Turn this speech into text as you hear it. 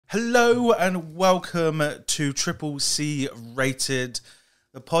Hello and welcome to Triple C Rated,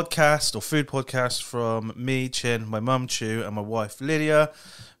 the podcast or food podcast from me, Chin, my Mum Choo, and my wife Lydia.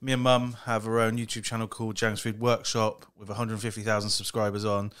 Me and Mum have our own YouTube channel called Ziangs Food Workshop with 150,000 subscribers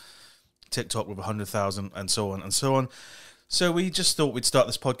on TikTok with 100,000 and so on and so on. So we just thought we'd start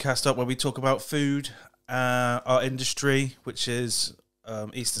this podcast up where we talk about food, our industry, which is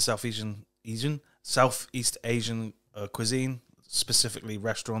East and Southeast Asian cuisine, specifically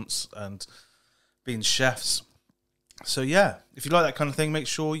restaurants and being chefs. So yeah, if you like that kind of thing, make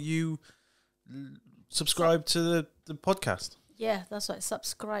sure you subscribe to the podcast. Yeah, that's right.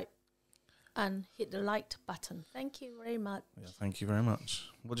 Subscribe and hit the like button. Thank you very much. Yeah, thank you very much.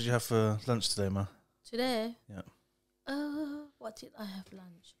 What did you have for lunch today, Ma? Today? Yeah. What did I have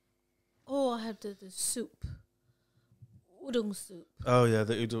lunch? Oh, I had the soup. Udon soup. Oh yeah,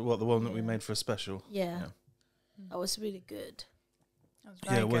 the one that we made for a special. Yeah. That was really good.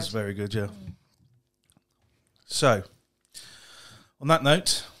 It was very good, yeah. So, on that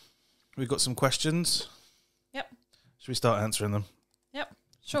note, we've got some questions. Yep. Should we start answering them? Yep,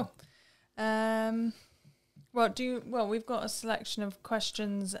 sure. We've got a selection of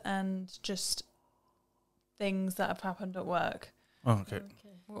questions and just things that have happened at work. Oh, okay.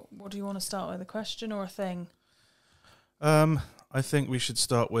 What do you want to start with, a question or a thing? I think we should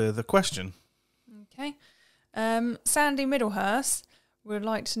start with a question. Okay. Sandy Middlehurst would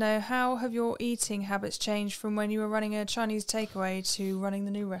like to know, how have your eating habits changed from when you were running a Chinese takeaway to running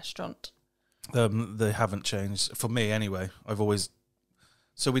the new restaurant? They haven't changed, for me anyway.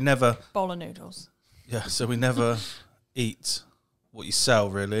 We never... Bowl of noodles. Yeah, so we never eat what you sell,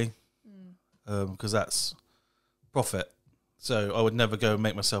 really, because that's profit. So I would never go and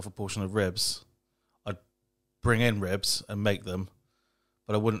make myself a portion of ribs. I'd bring in ribs and make them,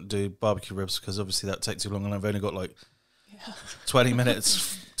 but I wouldn't do barbecue ribs because obviously that would take too long and I've only got 20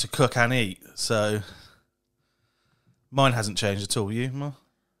 minutes to cook and eat. So mine hasn't changed at all. You, Ma?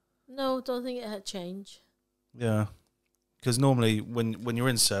 No, don't think it had changed. Yeah, because normally when you're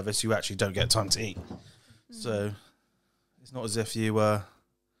in service, you actually don't get time to eat. So it's not as if you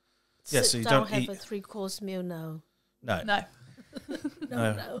so you don't have eat a 3-course meal now. No.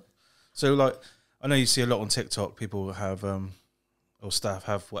 No. So I know you see a lot on TikTok. People have or staff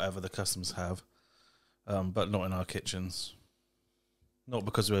have whatever the customers have, but not in our kitchens. Not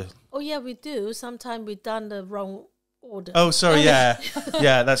because we're... Oh, yeah, we do. Sometimes we've done the wrong order. Oh, sorry, yeah.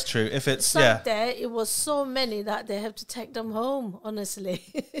 Yeah, that's true. If it's, Someday it was so many that they have to take them home, honestly.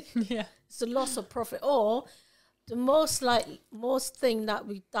 Yeah. It's a loss of profit. Or the most thing that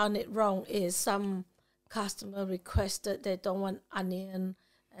we've done it wrong is some customer requested they don't want onion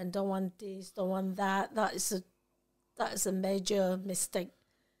and don't want this, don't want that. That is a major mistake.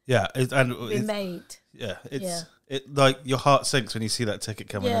 Yeah, we made. Yeah, it like your heart sinks when you see that ticket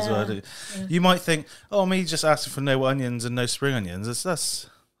coming as well. Yeah. You might think, oh, me just asking for no onions and no spring onions. That's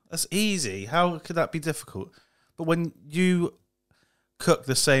easy. How could that be difficult? But when you cook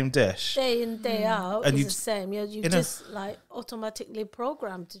the same dish day in, day out, and it's the same. You just automatically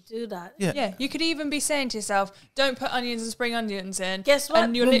programmed to do that. Yeah, you could even be saying to yourself, don't put onions and spring onions in. Guess what?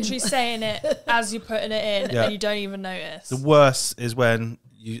 And you're literally saying it as you're putting it in and you don't even notice. The worst is when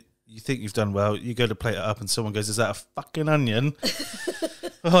you think you've done well, you go to plate it up and someone goes, is that a fucking onion?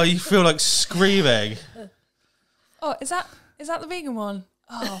 Oh, you feel like screaming. Oh, is that the vegan one?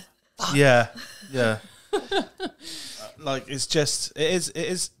 Oh, fuck. Yeah. It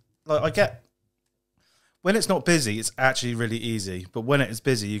is like, I get, when it's not busy, it's actually really easy. But when it is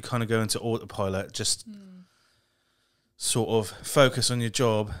busy, you kind of go into autopilot, just sort of focus on your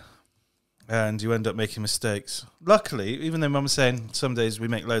job, and you end up making mistakes. Luckily, even though Mum's saying some days we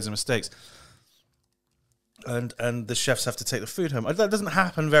make loads of mistakes, and the chefs have to take the food home, that doesn't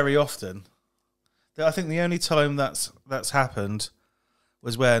happen very often. I think the only time that's happened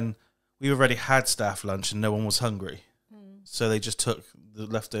was when we already had staff lunch and no one was hungry. So they just took the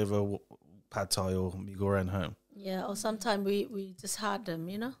leftover pad thai or mee goreng home. Yeah, or sometimes we just had them,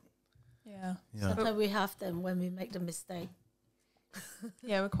 Yeah. Sometimes we have them when we make the mistake.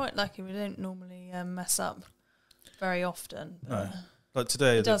 Yeah, we're quite lucky. We don't normally mess up very often. No. Like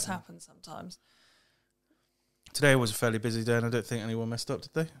today. It does happen sometimes. Today was a fairly busy day and I don't think anyone messed up,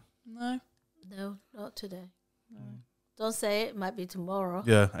 did they? No, not today. No. Don't say it might be tomorrow.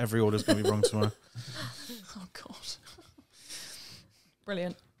 Yeah, every order's going to be wrong tomorrow. Oh, God.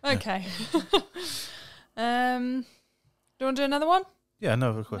 Brilliant. Okay. Do you want to do another one? Yeah,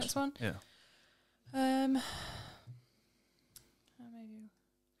 another question. Next one? Yeah.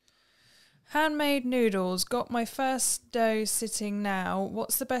 Handmade noodles. Got my first dough sitting now.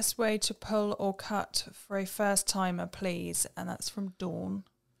 What's the best way to pull or cut for a first timer, please? And that's from Dawn.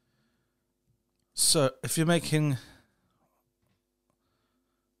 So if you're making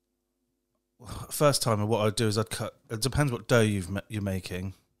first time, what I'd do is I'd cut. It depends what dough you're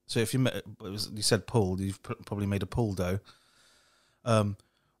making. So if you said pulled, you've probably made a pull dough.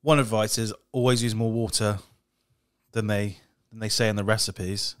 One advice is always use more water than they say in the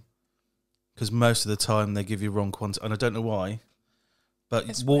recipes, because most of the time they give you wrong quantity, and I don't know why. But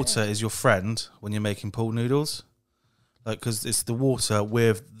It's water weird. is your friend when you're making pulled noodles, like because it's the water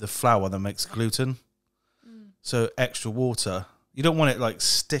with the flour that makes gluten. So extra water. You don't want it like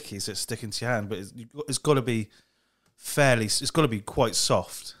sticky, so it's sticking to your hand, but it's got to be fairly. It's got to be quite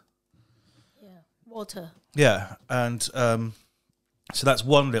soft. Yeah, water. Yeah, and so that's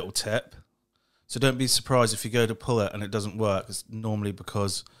one little tip. So don't be surprised if you go to pull it and it doesn't work. It's normally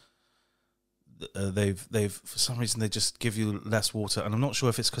because they've for some reason they just give you less water, and I'm not sure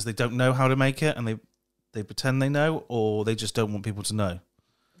if it's because they don't know how to make it and they pretend they know, or they just don't want people to know.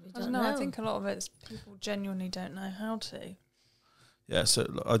 I don't know. I think a lot of it's people genuinely don't know how to. Yeah, so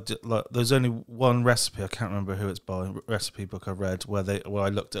there's only one recipe, I can't remember who it's by, recipe book I read where I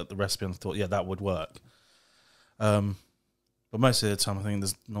looked at the recipe and thought, yeah, that would work. But most of the time I think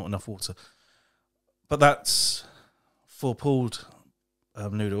there's not enough water. But that's for pulled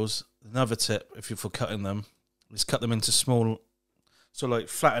noodles. Another tip, if you're for cutting them, is cut them into small, so like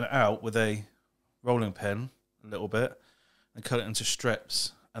flatten it out with a rolling pin a little bit and cut it into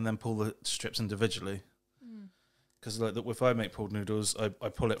strips and then pull the strips individually. Because like if I make pulled noodles, I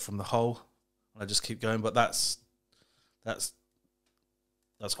pull it from the hole and I just keep going. But that's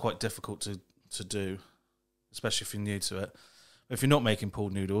quite difficult to do, especially if you're new to it. But if you're not making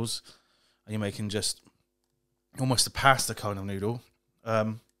pulled noodles and you're making just almost a pasta kind of noodle,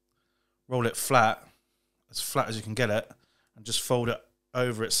 roll it flat as you can get it, and just fold it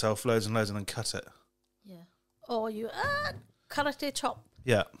over itself loads and loads, and then cut it. Yeah. Or you karate chop.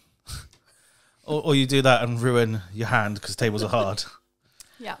 Yeah. Or you do that and ruin your hand because tables are hard.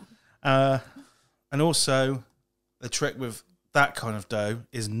 Yeah. And also, the trick with that kind of dough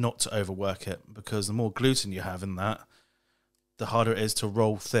is not to overwork it, because the more gluten you have in that, the harder it is to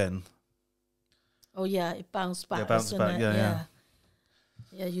roll thin. Oh yeah, it bounces back. Yeah, bounce back. Yeah.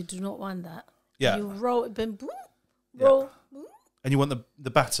 Yeah, you do not want that. Yeah. You roll it, then boom, roll, boom, And you want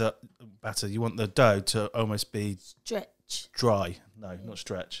the batter. You want the dough to almost be stretch. dry. No, not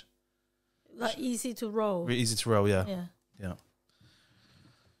stretch. Like easy to roll. Really easy to roll. Yeah. Yeah.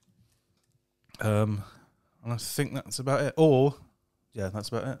 And I think that's about it. Or, yeah, that's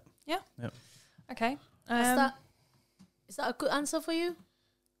about it. Yeah. Yep. Okay. Is that a good answer for you?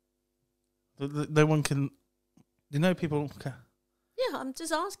 No one can. People. Yeah, I'm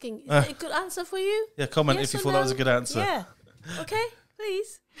just asking. Is it a good answer for you? Yeah, comment Yes if you or thought that no? was a good answer. Yeah. Okay,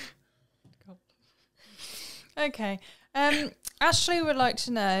 please. Okay. Ashley would like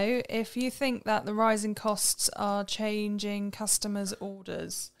to know if you think that the rising costs are changing customers'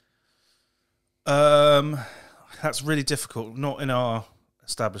 orders. That's really difficult. Not in our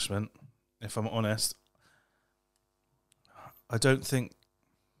establishment, if I'm honest. I don't think.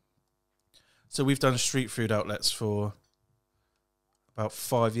 So we've done street food outlets for about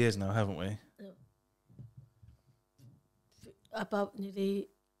 5 years now, haven't we? About nearly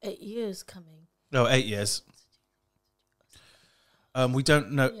 8 years coming. No, 8 years. We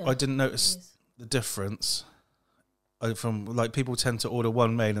don't know. Yeah, I didn't notice the difference. From like people tend to order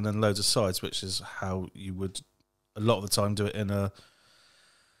one main and then loads of sides, which is how you would a lot of the time do it in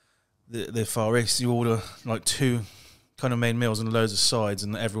the Far East. You order like 2 kind of main meals and loads of sides,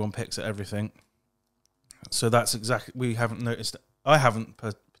 and everyone picks at everything. So that's exactly. We haven't noticed. I haven't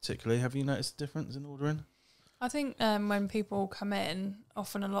particularly. Have you noticed a difference in ordering? I think when people come in,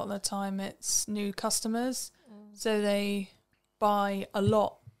 often a lot of the time it's new customers, so they buy a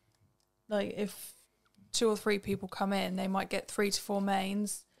lot. Like if 2 or 3 people come in, they might get 3 to 4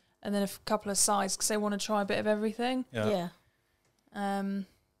 mains and then a couple of sides because they want to try a bit of everything. Yeah.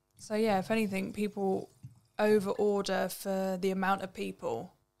 So yeah, if anything, people over order for the amount of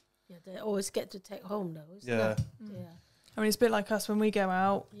people. Yeah, they always get to take home though, isn't Yeah. it? Yeah. I mean, it's a bit like us when we go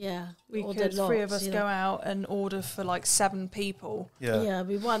out. Yeah. We Order could 3 of lots, us you go know. out and order for like 7 people. Yeah. Yeah,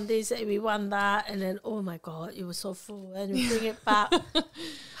 we want this, we want that, and then oh my god, it was so full, and we bring it back,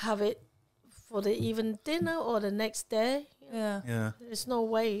 have it for the even dinner or the next day. Yeah. Yeah. There's no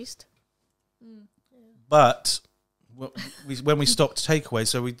waste. But when we stopped takeaways,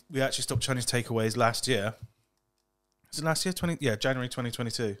 so we actually stopped Chinese takeaways last year. Was it last year? January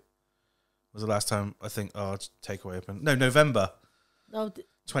 2022 was the last time I think our takeaway opened. No, November No,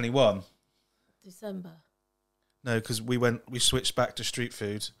 21. December. No, because we switched back to street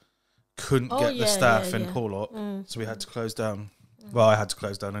food. Couldn't Oh, get the yeah, staff yeah, in yeah. Porlock, so we had to close down. Well, I had to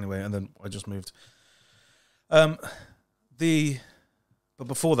close down anyway, and then I just moved. But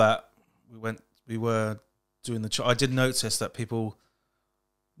before that, we were doing I did notice that people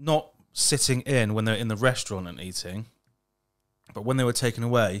not sitting in when they're in the restaurant and eating, but when they were taken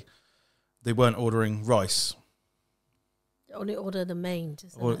away, they weren't ordering rice. They only order the main.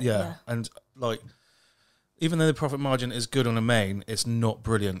 Yeah, and like, even though the profit margin is good on a main, it's not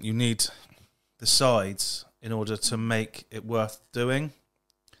brilliant. You need the sides in order to make it worth doing,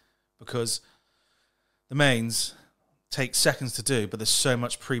 because the mains take seconds to do, but there's so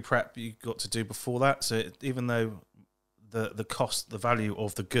much pre-prep you've got to do before that. So even though the cost, the value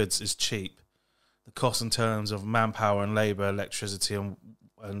of the goods is cheap, the cost in terms of manpower and labour, electricity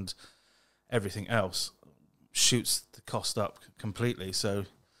and everything else shoots the cost up completely. So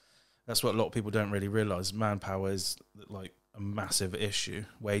that's what a lot of people don't really realise. Manpower is like a massive issue,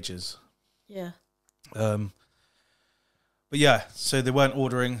 wages. Yeah. But yeah, so they weren't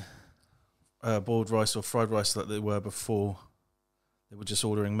ordering boiled rice or fried rice like they were before. They were just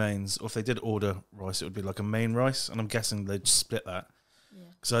ordering mains. Or if they did order rice, it would be like a main rice, and I'm guessing they'd split that.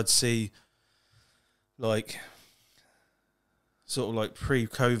 Because I'd see, like, sort of like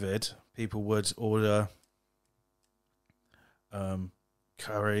pre-COVID, people would order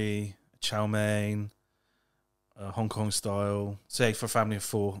curry, chow mein, Hong Kong style, say for a family of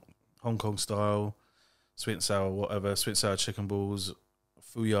 4, Hong Kong style, sweet and sour, whatever, sweet and sour chicken balls,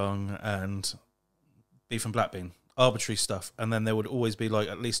 fuyang, and beef and black bean. Arbitrary stuff. And then there would always be like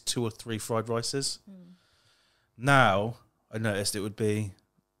at least 2 or 3 fried rices. Now, I noticed it would be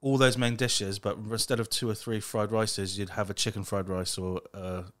all those main dishes, but instead of 2 or 3 fried rices, you'd have a chicken fried rice or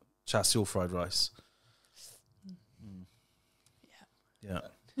a char siu fried rice. Yeah.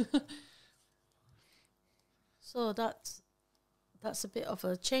 So that's a bit of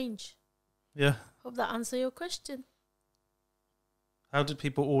a change. Yeah. Hope that answers your question. How did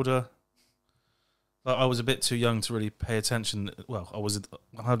people order? Like, I was a bit too young to really pay attention. Well,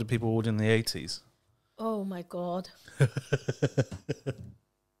 how did people order in the 80s? Oh my God.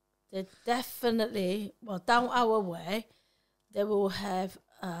 They definitely, down our way, they will have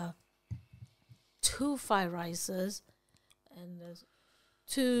 2 fried rices and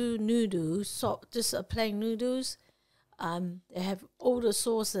 2 noodles, so just plain noodles. They have all the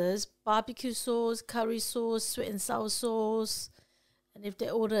sauces: barbecue sauce, curry sauce, sweet and sour sauce. And if they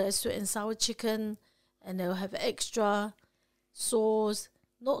order a sweet and sour chicken, and they'll have extra sauce,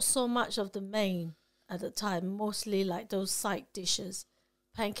 not so much of the main at the time, mostly like those side dishes.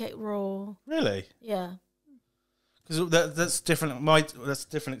 Pancake roll. Really? Yeah. Because that's different. That's a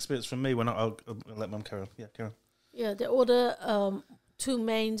different experience from me. When I'll let Mum carry on. Yeah, carry on. Yeah, they order 2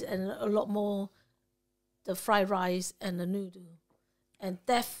 mains and a lot more the fried rice and the noodle, and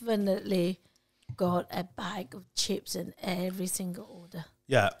definitely got a bag of chips in every single order.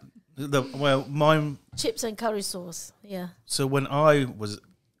 Yeah. Mine. Chips and curry sauce. Yeah. So when I was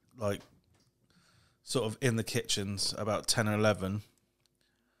like sort of in the kitchens about 10 or 11,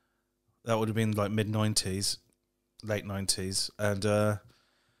 that would have been like mid-90s, late 90s, and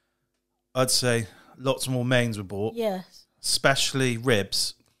I'd say lots more mains were bought. Yes. Especially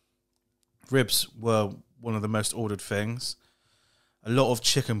ribs. Ribs were one of the most ordered things. A lot of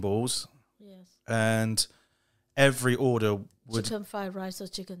chicken balls. Yes. And every order would... Chicken fried rice or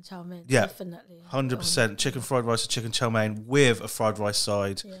chicken chow mein. Yeah, definitely. 100%. Chicken fried rice or chicken chow mein with a fried rice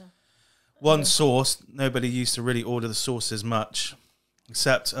side. Yeah. One sauce. Nobody used to really order the sauces much,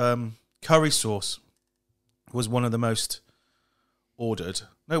 except curry sauce was one of the most ordered.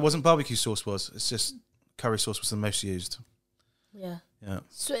 No, it wasn't. Barbecue sauce was. It's just curry sauce was the most used. Yeah. Yeah.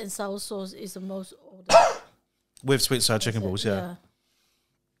 Sweet and sour sauce is the most ordered. With sweet and sour chicken balls, yeah.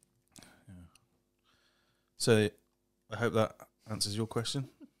 Yeah. So I hope that answers your question.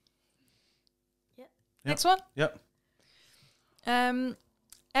 Yeah. Next one. Yep.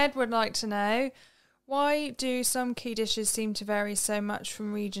 Ed would like to know, why do some key dishes seem to vary so much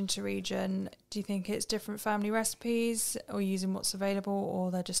from region to region? Do you think it's different family recipes, or using what's available, or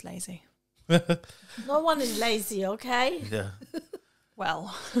they're just lazy? No one is lazy, okay? Yeah.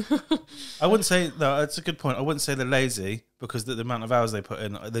 Well, I wouldn't say, no, that's a good point. I wouldn't say they're lazy because the amount of hours they put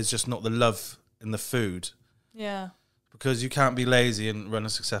in, there's just not the love in the food. yeah. Because you can't be lazy and run a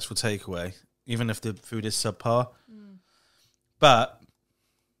successful takeaway, even if the food is subpar. But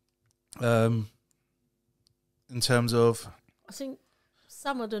in terms of... I think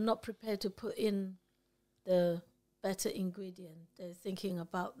some of them not prepared to put in the better ingredient. They're thinking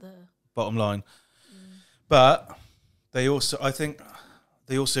about the... bottom line. But they also, I think,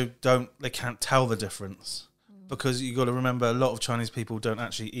 they can't tell the difference. Because you got to remember, a lot of Chinese people don't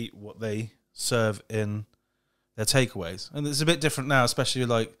actually eat what they serve in their takeaways. And it's a bit different now, especially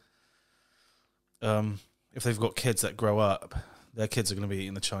like if they've got kids that grow up, their kids are going to be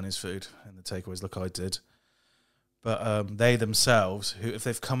eating the Chinese food and the takeaways like I did. But they themselves, who if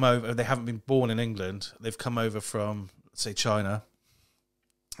they've come over, they haven't been born in England, they've come over from, say, China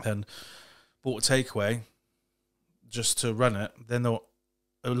and bought a takeaway just to run it, they're not,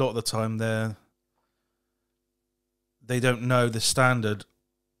 a lot of the time they don't know the standard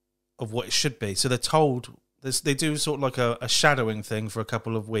of what it should be. So they're told, they do sort of like a shadowing thing for a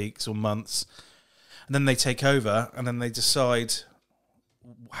couple of weeks or months, and then they take over, and then they decide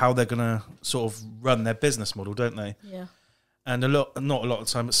how they're going to sort of run their business model, don't they? Yeah. And not a lot of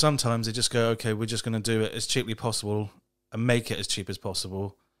time, but sometimes they just go, okay, we're just going to do it as cheaply possible and make it as cheap as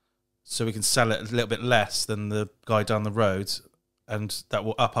possible so we can sell it a little bit less than the guy down the road, and that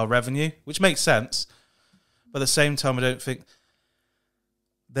will up our revenue, which makes sense. But at the same time, I don't think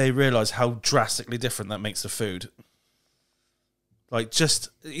they realise how drastically different that makes the food. Like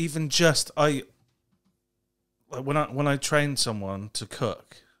when I train someone to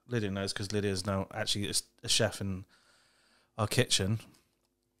cook, Lydia knows because Lydia is now actually a chef in our kitchen.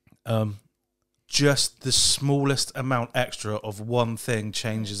 Just the smallest amount extra of one thing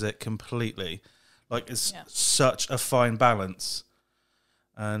changes it completely. Like it's such a fine balance,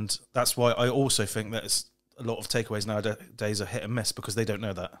 and that's why I also think that it's a lot of takeaways nowadays are hit and miss because they don't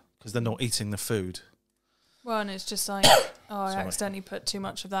know that because they're not eating the food. Well, and it's just like, I accidentally put too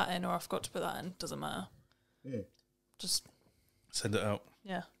much of that in, or I forgot to put that in. Doesn't matter. Yeah. Just send it out.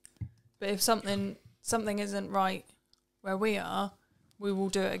 Yeah, but if something isn't right where we are, we will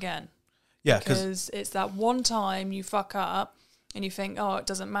do it again. Yeah, because it's that one time you fuck up and you think, oh, it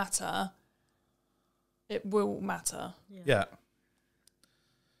doesn't matter. It will matter. Yeah.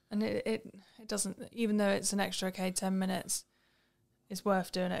 And it doesn't, even though it's an extra 10 minutes, it's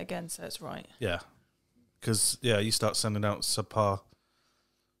worth doing it again so it's right. Yeah. Because, you start sending out subpar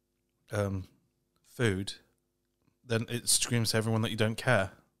food, then it screams to everyone that you don't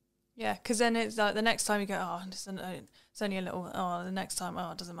care. Yeah, because then it's like the next time you go, it's only a little, the next time,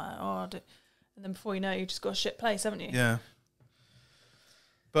 it doesn't matter. And then before you know it, you've just got a shit place, haven't you? Yeah.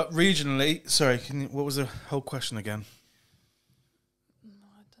 But regionally, sorry, what was the whole question again? No,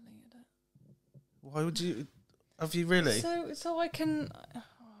 I deleted it. Why would you, have you really? So I can,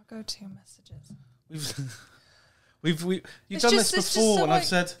 I'll go to your messages. You've done this before, and I've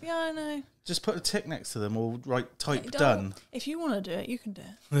said, yeah, I know. Just put a tick next to them or type done. If you want to do it, you can do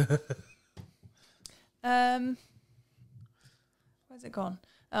it. Where's it gone?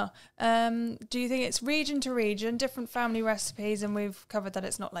 Do you think it's region to region, different family recipes, and we've covered that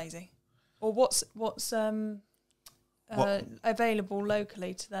it's not lazy? Or what's available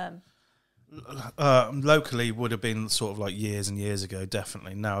locally to them? Locally would have been sort of like years and years ago,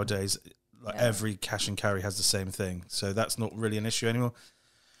 definitely. Nowadays, every cash and carry has the same thing, so that's not really an issue anymore.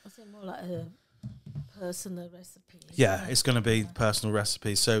 I think more like a personal recipe. Yeah, it's going to be personal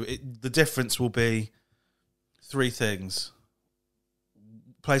recipes. So the difference will be three things.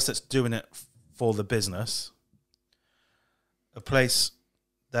 Place that's doing it for the business. A place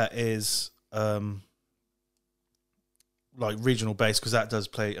that is like regional based, because that does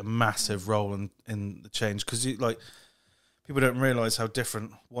play a massive role in the change. Because people don't realise how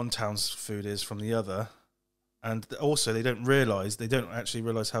different one town's food is from the other. And also, they don't actually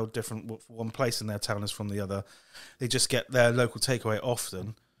realise how different one place in their town is from the other. They just get their local takeaway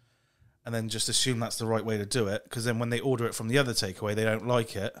often and then just assume that's the right way to do it. Because then when they order it from the other takeaway, they don't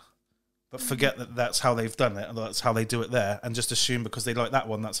like it, but forget that that's how they've done it and that's how they do it there, and just assume because they like that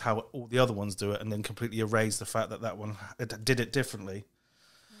one, that's how all the other ones do it, and then completely erase the fact that one did it differently.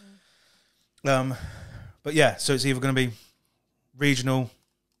 But yeah, so it's either going to be regional,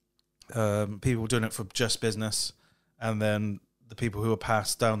 people doing it for just business, and then the people who are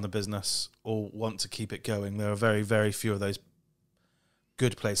passed down the business all want to keep it going. There are very, very few of those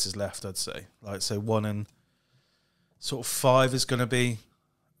good places left, I'd say. Like, so 1 in sort of 5 is going to be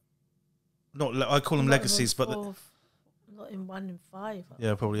I call them legacies, but not in 1 in 5.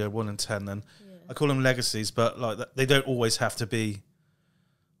 Yeah, probably 1 in 10 then. Yeah. I call them legacies, but like they don't always have to be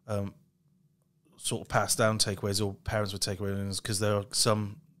sort of passed down takeaways or parents with takeaways, because there are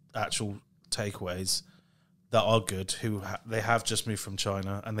some actual takeaways that are good who they have just moved from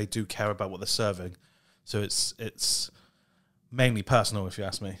China and they do care about what they're serving. So it's mainly personal, if you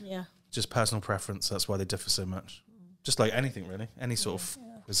ask me. Yeah. Just personal preference. That's why they differ so much. Just like anything, really. Any sort of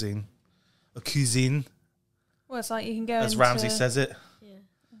cuisine. A cuisine. Well, it's like you can go as Ramsay says it. Yeah.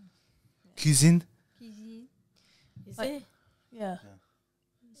 Cuisine. Is like, it? Yeah.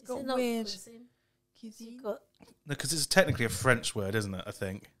 It's got weird. Cuisine. Cuisine. Got because it's technically a French word, isn't it? I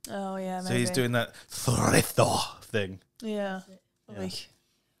think. Oh yeah, maybe. So he's doing that thing. Yeah. Yeah.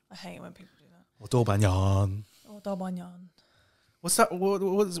 I hate it when people do that. Or d'Aubagnon. Or d'Aubagnon. What's that?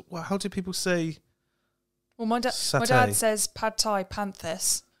 How do people say? Well, my dad says pad thai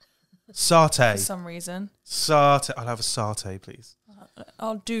panthis Satay. for some reason. Satay. I'll have a satay, please.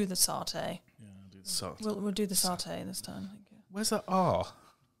 I'll do the satay. Yeah, I'll do the satay. We'll do the satay this time. Thank you. Where's that R?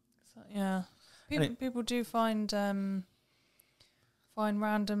 So, yeah. People do find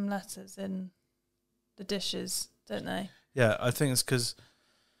random letters in the dishes, don't they? Yeah, I think it's because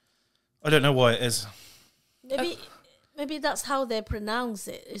I don't know why it is. Maybe that's how they pronounce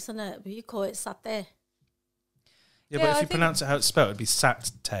it, isn't it? We call it satay. Yeah, but if you pronounce it how it's spelled, it'd be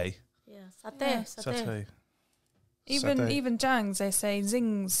satay. Yeah, satay. Satay. Even Ziangs, they say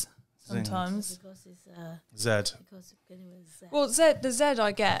zings sometimes. Because it's Z. because it begins with Z. Well, the Z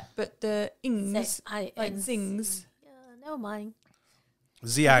I get, but the ings, like zings. Yeah, never mind.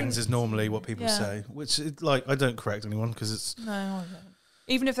 Ziangs is normally what people say, which is like I don't correct anyone because it's. No, I don't.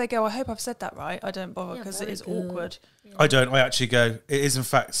 Even if they go, I hope I've said that right, I don't bother because it is good. awkward. Yeah. I don't. I actually go. It is in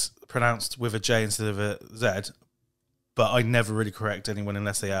fact pronounced with a J instead of a Z, but I never really correct anyone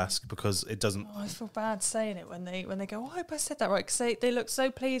unless they ask because it doesn't. Oh, I feel bad saying it when they go, I hope I said that right because they look so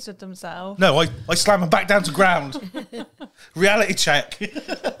pleased with themselves. No, I slam them back down to ground. Reality check.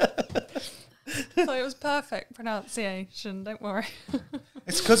 So it was perfect pronunciation. Don't worry.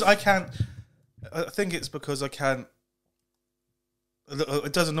 It's because I can't. I think it's because I can't.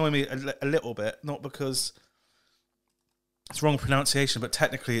 It does annoy me a little bit, not because it's wrong pronunciation, but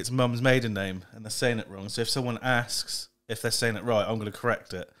technically it's Mum's maiden name and they're saying it wrong. So if someone asks if they're saying it right, I'm going to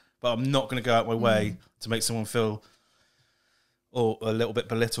correct it. But I'm not going to go out my way to make someone feel a little bit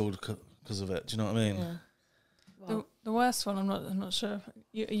belittled because of it. Do you know what I mean? Yeah. Well, The worst one, I'm not sure.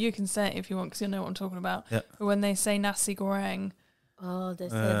 You can say it if you want because you know what I'm talking about. Yeah. But when they say nasi goreng. oh, they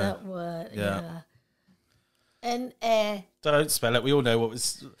say that word. yeah. N-A. Don't spell it. We all know what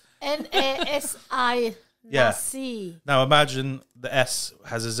was. N-A-S-I. Yeah. Nasi. Now imagine the S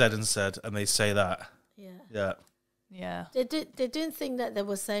has a Z instead, and they say that. Yeah. Yeah. Yeah. They didn't think that they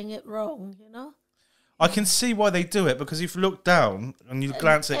were saying it wrong, you know? I can see why they do it because if you look down and you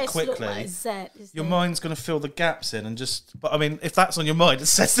glance at it S look quickly, like Z, your mind's going to fill the gaps in and just. But I mean, if that's on your mind, it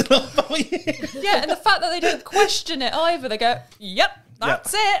says a lot about you. Yeah, and the fact that they don't question it either, they go, "Yep,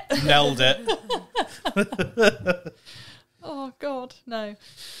 that's it." Nailed it. Oh God, no.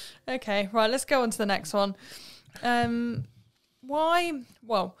 Okay, right. Let's go on to the next one. Why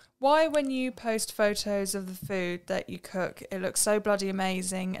when you post photos of the food that you cook, it looks so bloody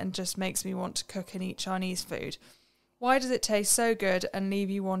amazing and just makes me want to cook and eat Chinese food? Why does it taste so good and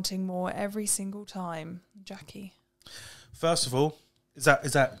leave you wanting more every single time? Jackie. First of all, is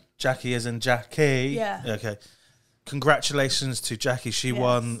that Jackie as in Jackie? Yeah. Okay. Congratulations to Jackie. She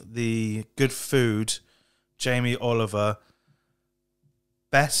won the Good Food Jamie Oliver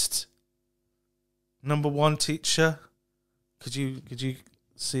Best #1 teacher. Could you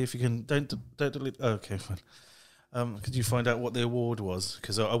see if you can don't delete? Oh, okay, fine. Could you find out what the award was?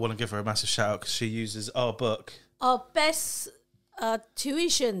 Because I want to give her a massive shout out because she uses our book. Our best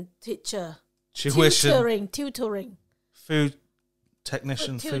tuition teacher. Tutoring. Tutoring. Food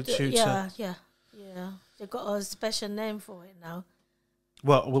technician, food tutor. Yeah. They've got a special name for it now.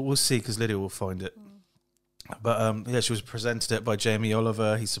 Well, we'll see because Lydia will find it. But yeah, she was presented it by Jamie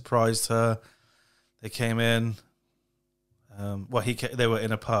Oliver. He surprised her. They came in. They were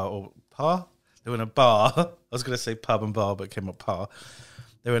in a bar. They were in a bar. I was going to say pub and bar, but it came up bar.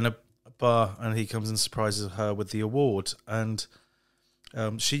 They were in a bar, and he comes and surprises her with the award. And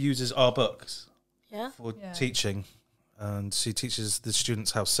she uses our books for teaching, and she teaches the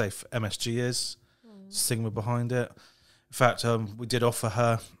students how safe MSG is. Stigma behind it. In fact, we did offer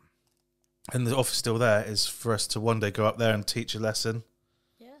her, and the offer's still there, is for us to one day go up there and teach a lesson.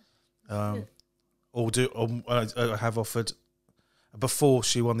 Yeah. I have offered. Before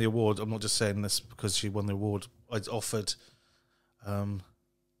she won the award, I'm not just saying this because she won the award, I'd offered to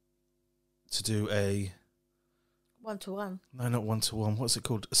do a... 1-to-1. No, not 1-to-1. What's it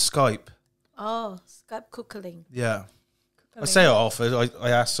called? A Skype. Oh, Skype cooking. Yeah. I say I offered. I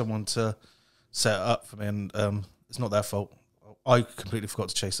asked someone to set it up for me, and it's not their fault. I completely forgot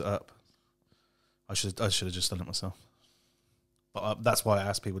to chase it up. I should have just done it myself. But that's why I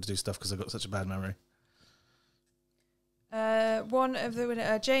asked people to do stuff, because I've got such a bad memory. One of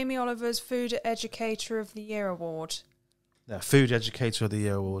the Jamie Oliver's Food Educator of the Year Award. Yeah, Food Educator of the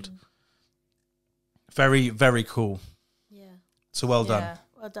Year Award. Very, very cool. Yeah. So well done.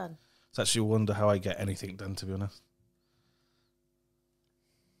 Well done. It's actually a wonder how I get anything done, to be honest.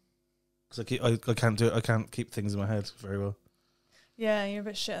 because I can't do it. I can't keep things in my head very well. Yeah, you're a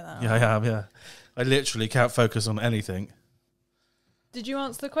bit shit at that. Yeah, I am. Yeah, I literally can't focus on anything. Did you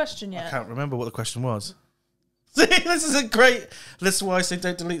answer the question yet? I can't remember what the question was. See, this is a great. This is why I say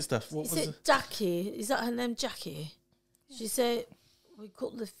don't delete stuff. What Is was it Jackie? Is that her name, Jackie? She said we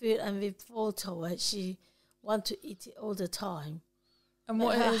cook the food and we photo it. She want to eat it all the time. And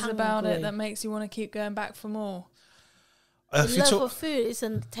what Make it her is about hungry. it that makes you want to keep going back for more? The if you love talk, of food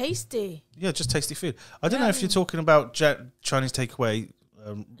isn't tasty. yeah, just tasty food. I don't know if you're talking about Chinese takeaway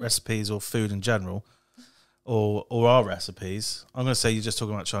recipes or food in general, or our recipes. I'm going to say you're just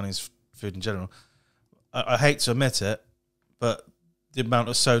talking about Chinese food in general. I hate to admit it, but the amount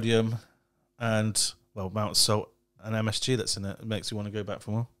of sodium and amount of salt and MSG that's in it makes you want to go back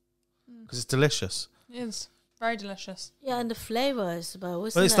for more because it's delicious. It is very delicious. Yeah, and the flavour as well.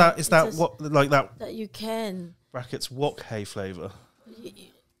 But is that what like that that you can? brackets wok hay flavour?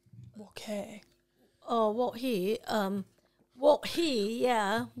 Okay. Oh, what he?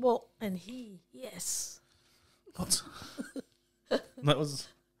 Yeah, what and he? Yes. What? That was.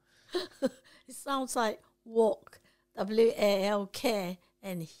 It sounds like walk, W-A-L-K,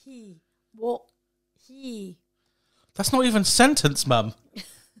 and he, walk, he. That's not even sentence, Mum.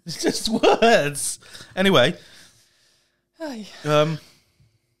 It's just words. Anyway. Aye.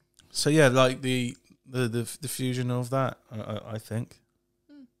 So yeah, like the fusion of that, I think.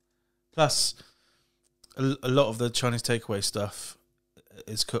 Plus, a lot of the Chinese takeaway stuff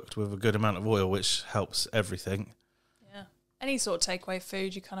is cooked with a good amount of oil, which helps everything. Yeah. Any sort of takeaway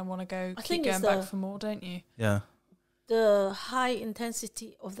food, you kind of want to I keep think going it's back for more, don't you? Yeah. The high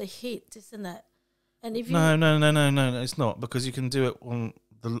intensity of the heat, isn't it? And if you, No, it's not, because you can do it on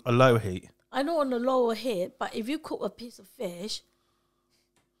a low heat. I know on the lower heat, but if you cook a piece of fish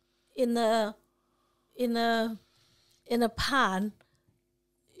in a pan,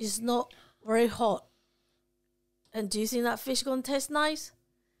 it's not very hot. And do you think that fish gonna taste nice?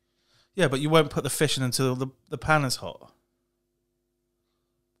 Yeah, but you won't put the fish in until the pan is hot.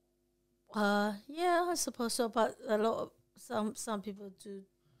 Yeah, I suppose so. But a lot of some people do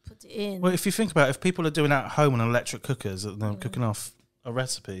put it in. Well, if you think about it, if people are doing it at home on electric cookers, and they're cooking off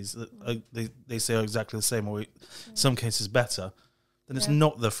recipes that they say are exactly the same, or in some cases better, then it's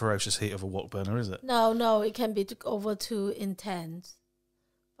not the ferocious heat of a wok burner, is it? No, it can be over too intense.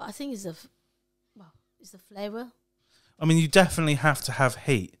 But I think it's the flavor. I mean, you definitely have to have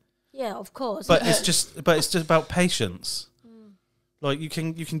heat, Yeah, of course. but it's just about patience. Like you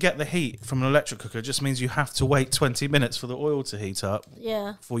can get the heat from an electric cooker. It just means you have to wait 20 minutes for the oil to heat up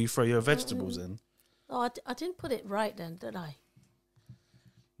yeah. before you throw your vegetables in. Oh, I didn't put it right then, did I?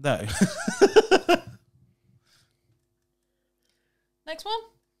 No. Next one?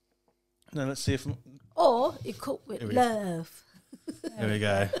 No, let's see if... Or it cooked with love. Here we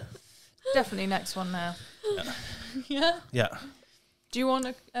go. Definitely next one now. Yeah? Yeah. Do you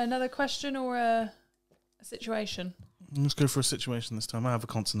want another question or a situation? Let's go for a situation this time. I have a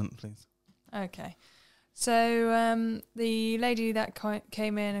consonant, please. Okay. So the lady that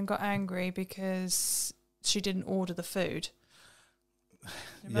came in and got angry because she didn't order the food.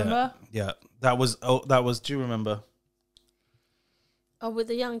 Remember? Yeah. That was... Do you remember? Oh, with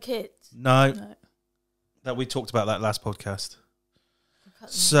the young kids. No. No. That we talked about that last podcast. The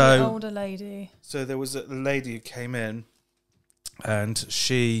So... older lady. So there was a lady who came in and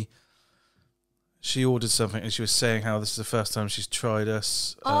she ordered something and she was saying how this is the first time she's tried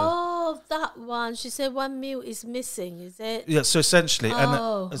us. That one. She said one meal is missing, is it? Yeah, so essentially,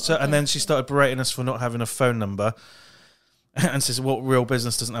 and then she started berating us for not having a phone number and says, what real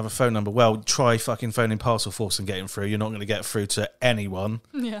business doesn't have a phone number? Well, try fucking phoning Parcel Force and getting through. You're not going to get through to anyone.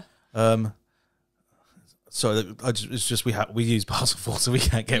 Yeah. So it's just we use Parcel Force, so we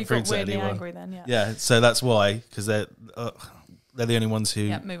can't get through to anyone. Angry then, yeah. Yeah, so that's why, because they're the only ones who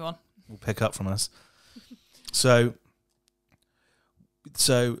move on. will pick up from us. So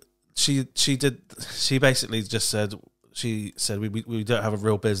she basically just said we don't have a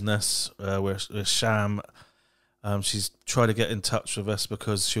real business. We're a sham. She's tried to get in touch with us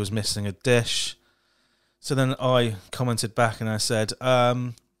because she was missing a dish. So then I commented back and I said,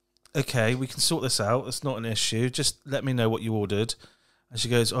 okay, we can sort this out. It's not an issue. Just let me know what you ordered. And she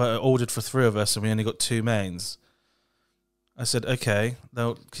goes, I ordered for 3 of us and we only got 2 mains. I said, okay,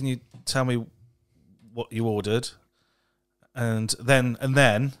 now can you tell me what you ordered? And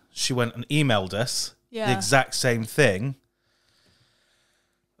then she went and emailed us the exact same thing,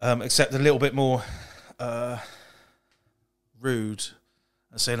 except a little bit more rude,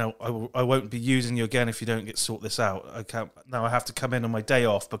 and saying, I won't be using you again if you don't sort this out. I have to come in on my day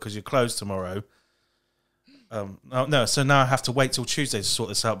off because you're closed tomorrow. no, so now I have to wait till Tuesday to sort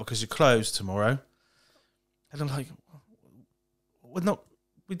this out because you're closed tomorrow. And I'm like,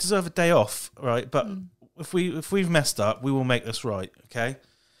 we deserve a day off, right? But if we've messed up, we will make this right, okay?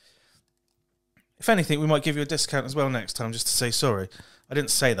 If anything, we might give you a discount as well next time just to say sorry. I didn't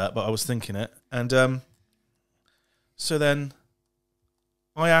say that, but I was thinking it. And so then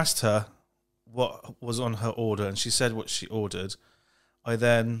I asked her what was on her order, and she said what she ordered. I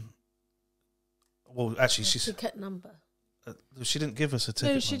then... Well, actually, she said... Ticket number. She didn't give us a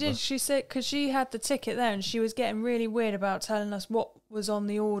ticket. No, she number. did. She said because she had the ticket there, and she was getting really weird about telling us what was on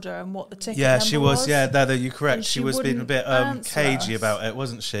the order and what the ticket. Yeah, number she was. was. Yeah, there, you're correct. And She she was being a bit wouldn't cagey answer about it,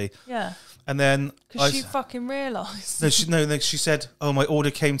 wasn't she? Yeah, And then because she fucking realised. no, she said, "Oh, my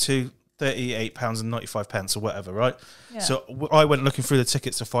order came to £38.95 or whatever." Right. Yeah. So I went looking through the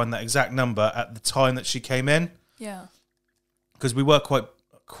tickets to find that exact number at the time that she came in. Yeah. Because we were quite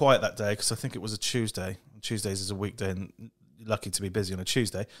quiet that day because I think it was a Tuesday. Tuesdays is a weekday, and you're lucky to be busy on a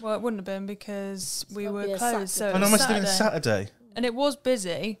Tuesday. Well, it wouldn't have been because we It'll be were a closed. So Saturday. it And I was must have been Saturday. Saturday. And it was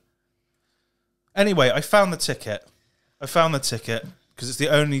busy. Anyway, I found the ticket. Because it's the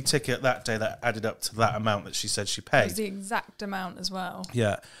only ticket that day that added up to that amount that she said she It paid. was the exact amount as well.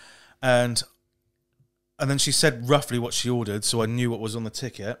 Yeah. And then she said roughly what she ordered, so I knew what was on the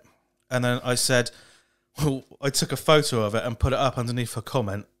ticket. And then I said, well, I took a photo of it and put it up underneath her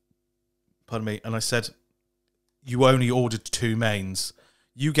comment. Pardon me. And I said, you only ordered 2 mains.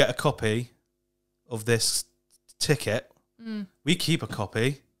 You get a copy of this ticket. We keep a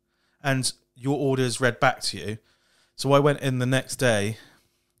copy. And your order is read back to you. So I went in the next day,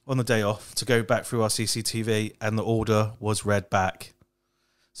 on the day off, to go back through our CCTV, and the order was read back.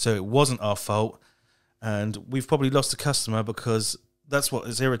 So it wasn't our fault, and we've probably lost a customer because that's what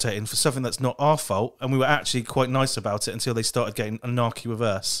is irritating, for something that's not our fault, and we were actually quite nice about it until they started getting anarchy with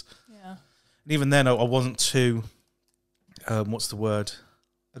us. Yeah. And even then, I wasn't too,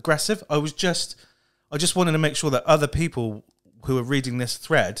 aggressive. I just wanted to make sure that other people who were reading this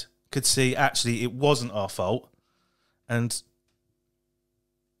thread could see actually it wasn't our fault. And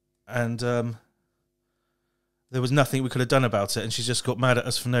there was nothing we could have done about it, and she just got mad at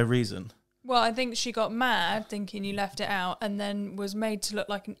us for no reason. Well, I think she got mad thinking you left it out and then was made to look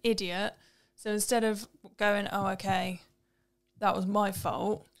like an idiot. So instead of going, oh, okay, that was my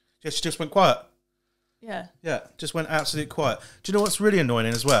fault. Yeah, she just went quiet. Yeah. Yeah, just went absolutely quiet. Do you know what's really annoying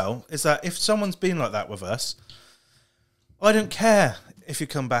as well? Is that if someone's been like that with us, I don't care if you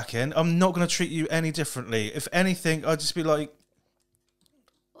come back in. I'm not going to treat you any differently. If anything, I'd just be like...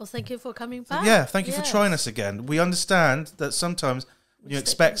 Well, thank you for coming back. Yeah, thank you for trying us again. We understand that sometimes when you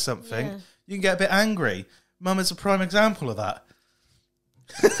expect something, you can get a bit angry. Mum is a prime example of that.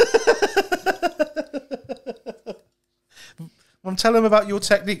 Mum, tell them about your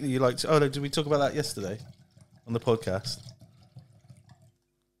technique that you like to... Oh, no, did we talk about that yesterday on the podcast?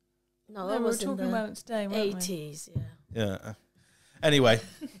 No, No, that we were was in talking the about it today, weren't we? 80s, yeah. Yeah. Anyway,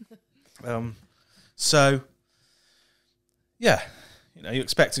 so yeah, you know, you're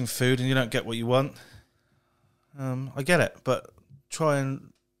expecting food and you don't get what you want. I get it, but try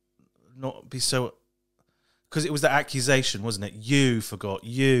and not be so, because it was the accusation, wasn't it? You forgot,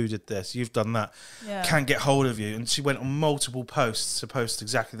 you did this, you've done that. Yeah. Can't get hold of you, and she went on multiple posts to post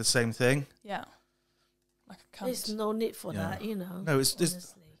exactly the same thing. Yeah. Like a cunt. There's no need for that, you know. No, it's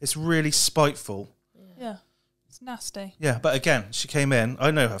honestly. it's really spiteful. Yeah. It's nasty. Yeah, but again, she came in.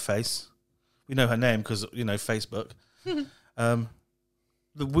 I know her face. We know her name because, you know, Facebook.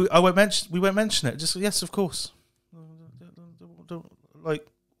 We won't mention it. Just yes, of course. Like,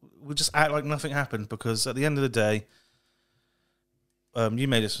 we'll just act like nothing happened, because at the end of the day, you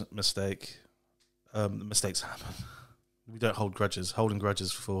made a mistake. Mistakes happen. We don't hold grudges. Holding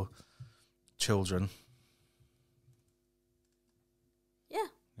grudges for children. Yeah.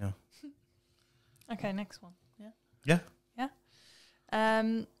 Yeah. Okay, next one. Yeah. Yeah.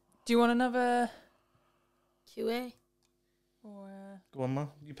 Do you want another QA? or Go on, Ma.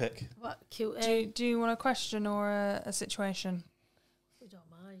 You pick. What, QA? do you want a question or a situation? We don't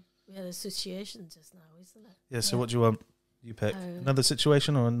mind. We had a situation just now, isn't it? Yeah, so Yeah. what do you want? You pick. Another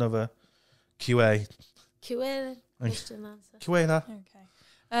situation or another QA? QA, question answer. QA now.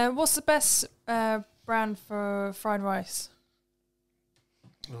 Okay. What's the best brand for fried rice?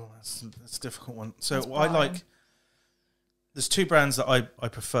 Oh, that's a difficult one. So That's I Brian. like... There's 2 brands that I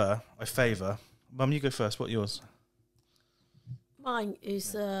prefer, I favour. Mum, you go first. What yours? Mine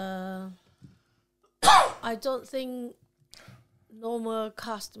is, I don't think normal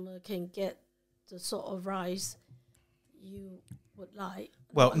customer can get the sort of rice you would like.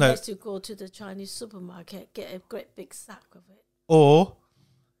 Well, unless you go to the Chinese supermarket, get a great big sack of it. Or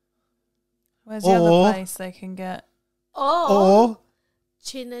Where's the Or- other place they can get? Or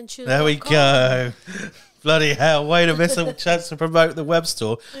chinandchew.com. there we go. Bloody hell! Way to miss a chance to promote the web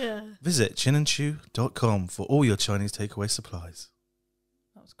store. Yeah. Visit chinandchew.com for all your Chinese takeaway supplies.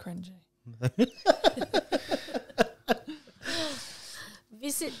 That was cringy.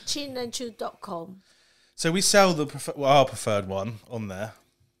 Visit chinandchew.com. So we sell our preferred one on there.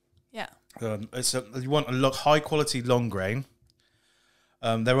 Yeah. You want a high quality long grain.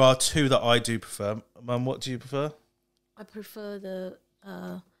 There are two that I do prefer. Mum, what do you prefer? I prefer the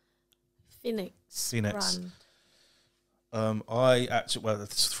Phoenix brand. I actually, well,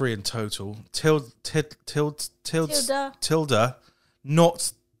 it's 3 in total. Tilda,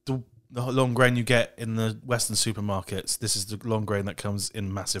 not the long grain you get in the Western supermarkets. This is the long grain that comes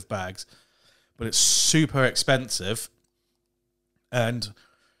in massive bags, but it's super expensive. And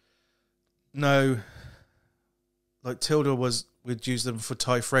no, like Tilda we'd use them for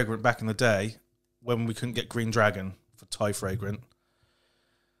Thai fragrant back in the day when we couldn't get Green Dragon for Thai fragrant.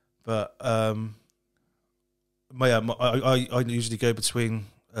 But I usually go between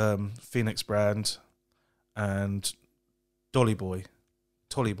Phoenix brand and Tolly Boy.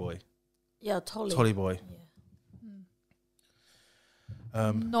 Yeah, Tolly. Tolly Boy.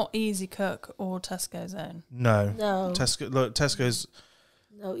 Yeah. Not Easy Cook or Tesco's own. No. Tesco's.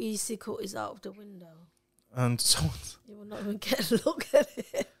 No, Easy Cook is out of the window. And You will not even get a look at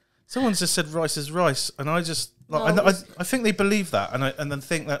it. someone just said rice is rice, and I just I think they believe that, and then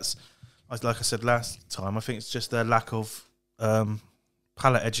think that's, like I said last time, I think it's just their lack of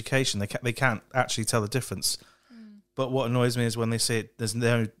palate education. They can't actually tell the difference. But what annoys me is when they say it, there's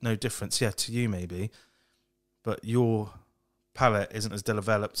no difference. Yeah, to you maybe, but your palate isn't as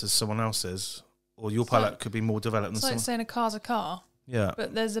developed as someone else's, or your palate could be more developed than It's like someone. saying a car's a car. Yeah,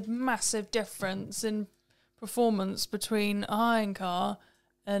 But there's a massive difference in performance between a high-end car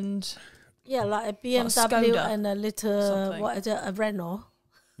and Yeah, like a BMW Skoda and a little, something. what is it, a Renault.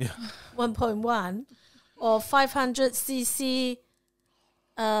 yeah, 1.1 or 500cc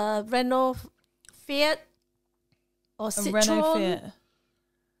Renault Fiat or a Citroen. Renault Fiat. Or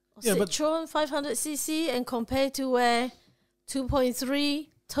Yeah, but- Citroen 500cc and compared to a 2.3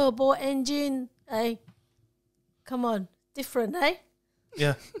 turbo engine, come on, different,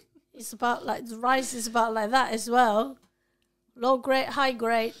 yeah. It's about like the rice is about like that as well. Low grade, high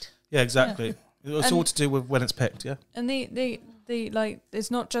grade. Yeah, exactly. It's And- all to do with when it's picked. Yeah, And the like, it's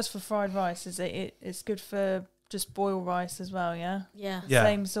not just for fried rice, is it? It's good for just boiled rice as well, yeah? Yeah. yeah,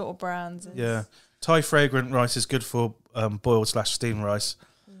 Same sort of brands. yeah. Thai fragrant rice is good for boiled / steamed rice.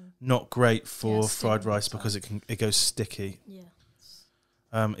 Not great for Yeah, fried steamed rice as well. because it goes sticky.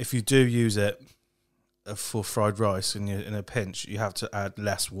 Yeah. If you do use it for fried rice and you're in a pinch, you have to add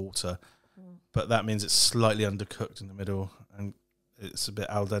less water. But that means it's slightly undercooked in the middle and it's a bit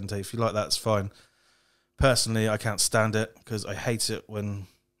al dente. If you like that, it's fine. Personally, I can't stand it because I hate it when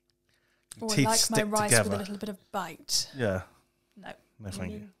I teeth like my stick rice together. with a little bit of bite. Yeah. No. No,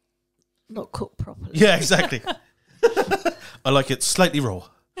 thank you. Not cooked properly. Yeah, exactly. I like it slightly raw.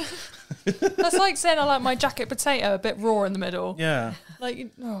 That's like saying I like my jacket potato a bit raw in the middle. Yeah.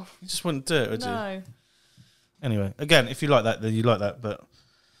 Like, oh, You just wouldn't do it, would you? no. Anyway, again, if you like that, then you like that, but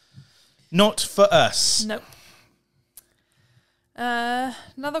not for us. Nope.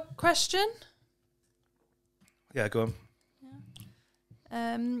 Another question. Yeah, go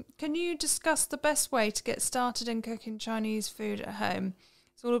on. Can you discuss the best way to get started in cooking Chinese food at home?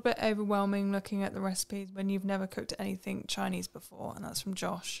 It's all a bit overwhelming looking at the recipes when you've never cooked anything Chinese before, and that's from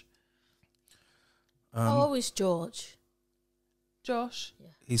Josh. How old is George? Josh?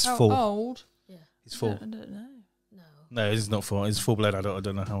 He's How full. old? Yeah. He's full. I don't know. No. No, he's not full. He's full-blown adult. I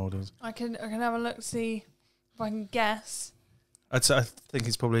don't know how old he is. I can have a look, see if I can guess. I think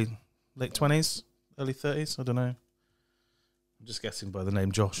he's probably late 20s, early 30s. I don't know. I'm just guessing by the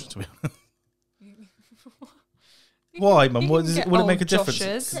name Josh, to be honest. Why, Mum? Will it make a difference?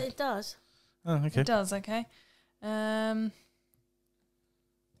 Joshes. Yeah, it does. Oh, okay. It does, okay.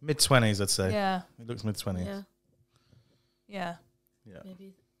 Mid-20s, I'd say. Yeah, He looks mid-20s. Yeah. yeah. Yeah.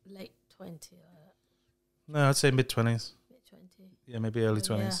 Maybe late 20 or No, I'd say mid-20s. mid 20. Yeah, maybe early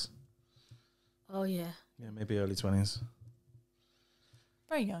Oh, yeah. 20s. Oh, yeah. Yeah, maybe early 20s.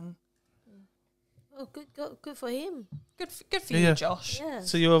 Very young. Oh, good for him. Good for Yeah, you, yeah. Josh. Yeah.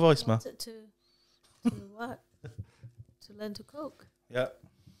 So you're a voice, ma? Wanted to what? To learn to cook. Yeah.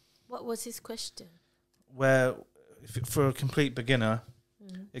 What was his question? Where, for a complete beginner,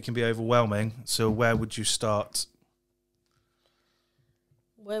 it can be overwhelming. So where would you start?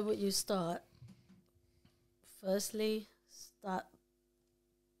 Where would you start? Firstly, start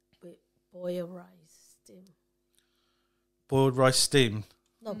with boiled rice steam. Boiled rice steamed.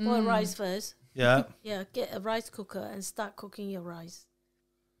 No, boiled rice first. Yeah. Yeah, get a rice cooker and start cooking your rice.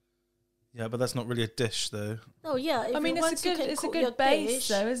 Yeah, but that's not really a dish, though. No, yeah. If I mean, it's it's a good base, dish,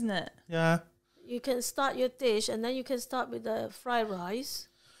 though, isn't it? Yeah. you can start your dish, and then you can start with the fried rice,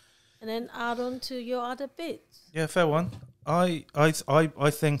 and then add on to your other bits. Yeah, fair one. I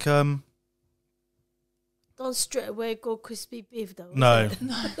think Don't straight away go crispy beef, though. no, is it?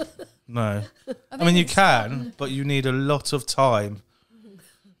 no. I think mean, you it's can, but you need a lot of time.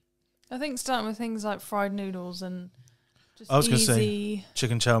 I think starting with things like fried noodles and just I was going to easy. say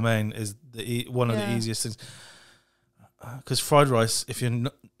chicken chow mein is one of the Yeah. easiest things. Because fried rice, if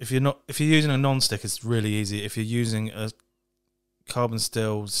you're using a non-stick, it's really easy. If you're using a carbon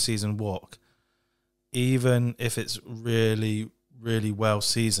steel seasoned wok, even if it's really, really well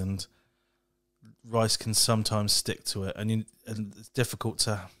seasoned, rice can sometimes stick to it, and it's difficult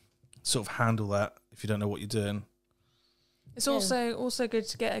to sort of handle that if you don't know what you're doing. It's also good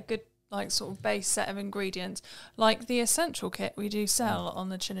to get a good sort of base set of ingredients, like the essential kit we do sell on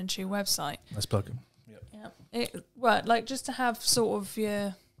the Chin and Chew website. Let's plug it. Just to have sort of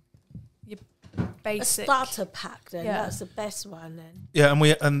your basic A starter pack, then. Yeah. That's the best one, then. Yeah,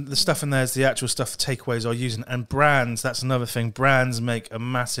 and the stuff in there is the actual stuff takeaways are using, and brands. That's another thing. Brands make a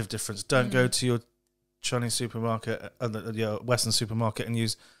massive difference. Don't go to your Chinese supermarket, your Western supermarket, and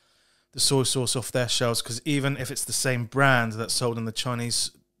use the soy sauce off their shelves, because even if it's the same brand that's sold in the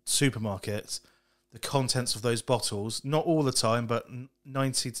Chinese supermarkets, the contents of those bottles, not all the time, but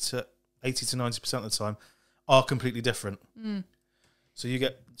 80 to 90% of the time, are completely different. So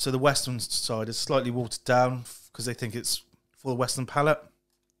the Western side is slightly watered down because they think it's for the Western palate,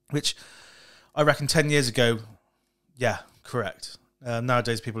 which I reckon 10 years ago, yeah, correct.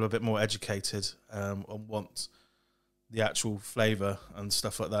 Nowadays, people are a bit more educated and want the actual flavour and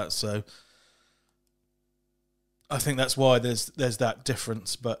stuff like that. So I think that's why there's that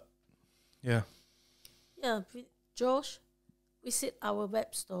difference. But yeah, Josh, visit our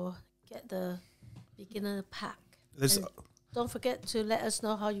web store, get the beginner pack. there's Don't forget to let us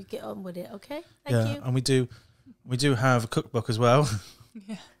know how you get on with it, okay? Thank you. and we do have a cookbook as well.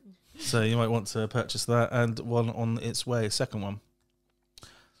 Yeah. So you might want to purchase that, and one on its way, second one.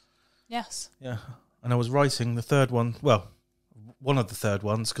 Yes. Yeah, and I was writing the third one. Well, one of the third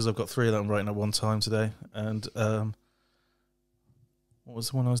ones, because I've got three that I'm writing at one time today. And what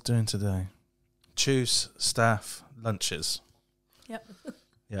was the one I was doing today? Choose staff lunches. Yep.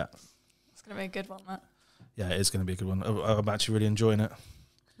 Yeah. It's going to be a good one, that. Yeah, it is going to be a good one. I'm actually really enjoying it.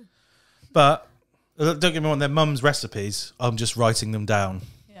 But don't get me wrong, they're mum's recipes. I'm just writing them down.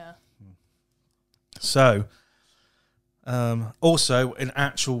 Yeah. So, also in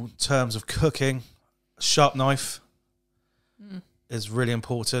actual terms of cooking, sharp knife is really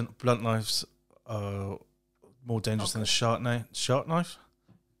important. Blunt knives are more dangerous than a sharp knife.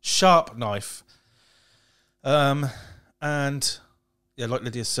 Sharp knife. And yeah, like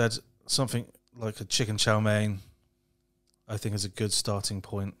Lydia said, something like a chicken chow mein, I think, is a good starting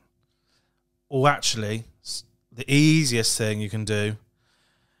point. Or actually, the easiest thing you can do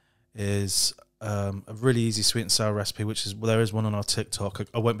is a really easy sweet and sour recipe, there is one on our TikTok.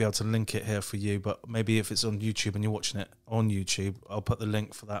 I won't be able to link it here for you, but maybe if it's on YouTube and you're watching it on YouTube, I'll put the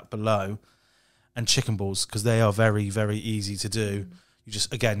link for that below. And chicken balls, because they are very, very easy to do. You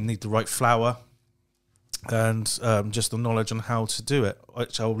just, again, need the right flour and just the knowledge on how to do it,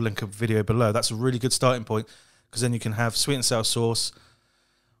 which I'll link a video below. That's a really good starting point, because then you can have sweet and sour sauce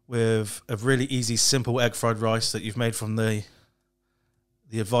with a really easy, simple egg fried rice that you've made from the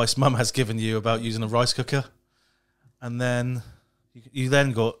advice Mum has given you about using a rice cooker. And then you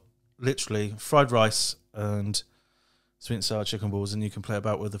then got literally fried rice and sweet and sour chicken balls, and you can play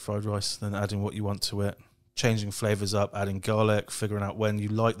about with the fried rice, then adding what you want to it, changing flavours up, adding garlic, figuring out when you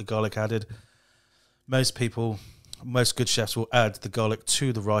like the garlic added. Most good chefs will add the garlic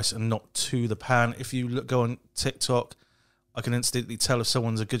to the rice and not to the pan. If you go on TikTok, I can instantly tell if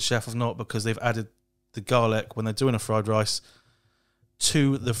someone's a good chef or not, because they've added the garlic when they're doing a fried rice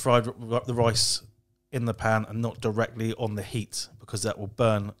to the rice in the pan and not directly on the heat, because that will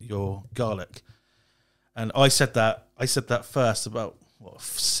burn your garlic. And I said that first about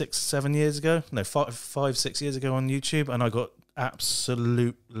 6 years ago, no, 5-6 years ago on YouTube, and I got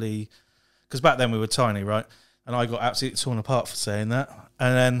absolutely, because back then we were tiny, right? And I got absolutely torn apart for saying that.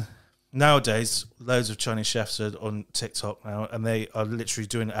 And then nowadays, loads of Chinese chefs are on TikTok now, and they are literally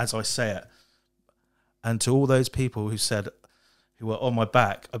doing it as I say it. And to all those people who were on my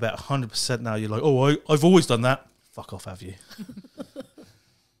back, about 100% now, you're like, oh, I've always done that. Fuck off, have you?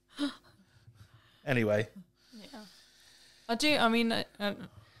 Anyway. Yeah. I do, I mean, I'm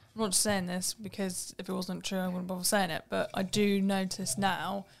not just saying this because if it wasn't true, I wouldn't bother saying it, but I do notice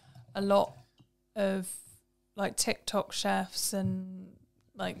now a lot of like TikTok chefs and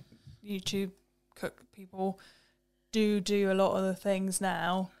like YouTube cook people do a lot of the things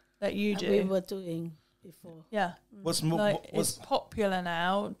now that you do. We were doing before. Yeah. What's more? Like it's popular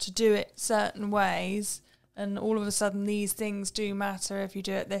now to do it certain ways, and all of a sudden these things do matter if you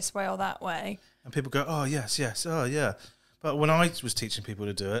do it this way or that way. And people go, oh yes, oh yeah. But when I was teaching people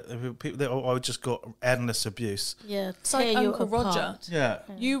to do it, I just got endless abuse. Yeah, it's like Uncle Roger. Yeah.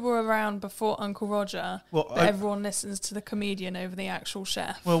 You were around before Uncle Roger, Well, but everyone listens to the comedian over the actual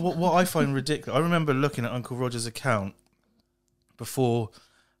chef. Well, what I find ridiculous, I remember looking at Uncle Roger's account before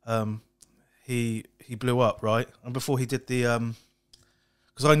he blew up, right? And before he did the...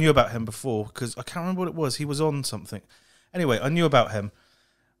 because I knew about him before, because I can't remember what it was. He was on something. Anyway, I knew about him,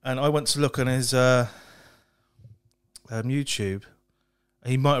 and I went to look on his YouTube.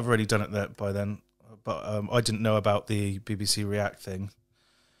 He might have already done it by then, but I didn't know about the BBC React thing.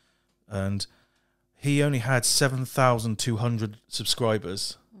 And he only had 7,200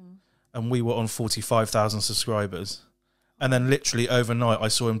 subscribers, and we were on 45,000 subscribers. And then literally overnight, I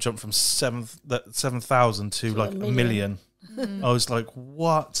saw him jump from 7,000 to like a million. I was like,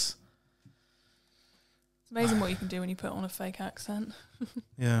 what? It's amazing what you can do when you put on a fake accent.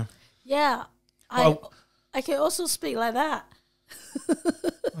 Yeah. Yeah. I can also speak like that.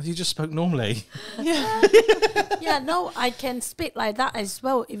 Well, you just spoke normally. Yeah. Yeah, no, I can speak like that as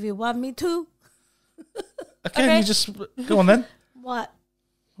well if you want me to. Okay. You just go on then. What?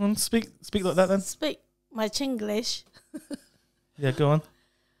 Go on, speak like that then. Speak my Chinglish. Yeah, go on.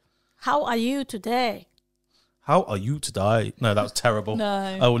 How are you today? How are you today? No, that was terrible. No.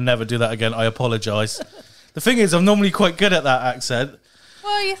 I will never do that again. I apologise. The thing is, I'm normally quite good at that accent.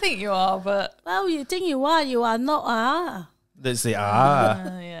 Well, you think you are, but... Well, you think you are not. It's the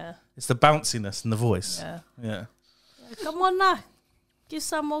yeah. It's the bounciness in the voice. Yeah. Yeah. Come on now. Give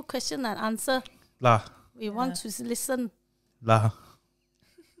some more question and answer. La. We want to listen. La.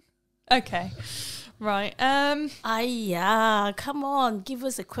 Okay. Right. Yeah, come on. Give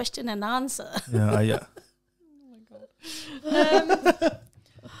us a question and answer. Yeah.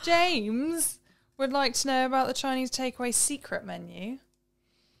 James would like to know about the Chinese takeaway secret menu.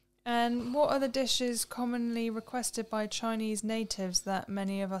 And what are the dishes commonly requested by Chinese natives that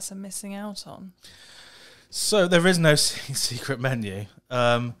many of us are missing out on? So there is no secret menu.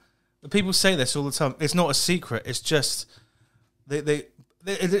 People say this all the time. It's not a secret. It's just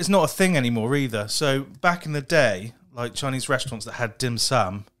it's not a thing anymore either. So back in the day, like Chinese restaurants that had dim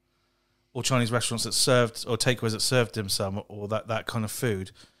sum, or Chinese restaurants that served, or takeaways that served dim sum, or that kind of food,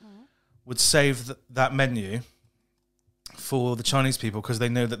 would save that menu for the Chinese people because they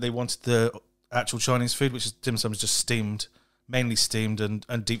know that they wanted the actual Chinese food, which is dim sum is just steamed, mainly steamed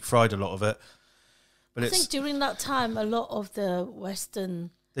and deep fried, a lot of it. But I think during that time, a lot of the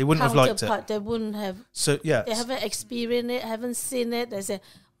Western they wouldn't have liked it. They wouldn't have. So yeah, they haven't experienced it, haven't seen it. They say,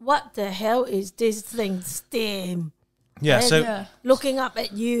 "What the hell is this thing steam?" Yeah, looking up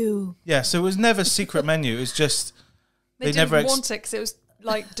at you. Yeah, so it was never a secret menu. It was just they didn't never want it because it was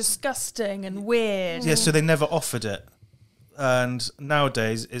like disgusting and weird. Yeah, so they never offered it. And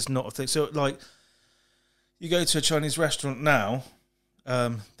nowadays, it's not a thing. So, like, you go to a Chinese restaurant now,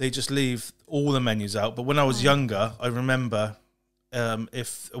 they just leave all the menus out. But when I was younger, I remember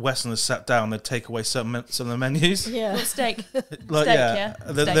if a Westerners sat down, they'd take away some of the menus. Yeah, steak. Like, steak, yeah.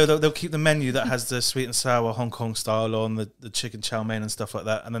 Steak. They'll keep the menu that has the sweet and sour Hong Kong style on, the chicken chow mein and stuff like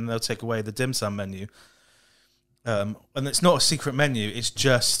that. And then they'll take away the dim sum menu. And it's not a secret menu. It's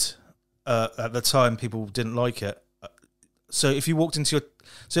just, at the time, people didn't like it. So if you walked into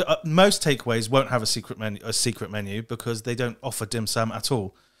most takeaways won't have a secret menu because they don't offer dim sum at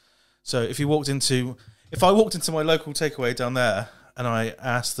all. So if I walked into my local takeaway down there and I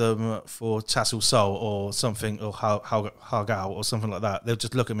asked them for tassel sole or something or hagao or something like that, they'll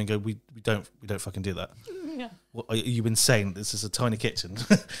just look at me and go, we don't fucking do that. Yeah. Well, are you insane? This is a tiny kitchen.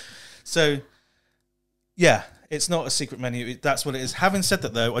 So yeah, it's not a secret menu. That's what it is. Having said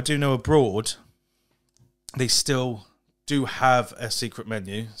that though, I do know abroad they still do have a secret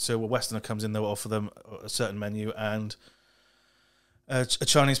menu. So when a Westerner comes in, they'll offer them a certain menu, and a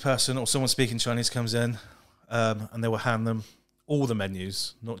Chinese person or someone speaking Chinese comes in, and they will hand them all the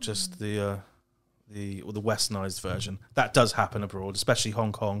menus, not just the Westernized version. That does happen abroad, especially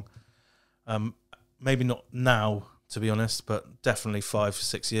Hong Kong. Maybe not now, to be honest, but definitely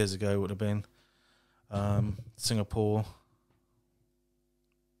 5-6 years ago would have been. Singapore.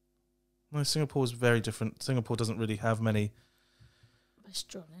 No, Singapore is very different. Singapore doesn't really have many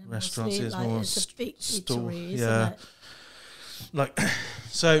restaurants. It's like more it's a big store. eatery, Yeah, isn't it? like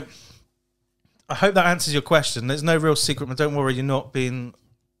so. I hope that answers your question. There's no real secret, but don't worry, you're not being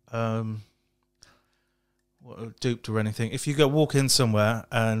duped or anything. If you go walk in somewhere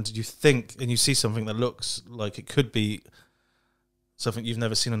and you think and you see something that looks like it could be something you've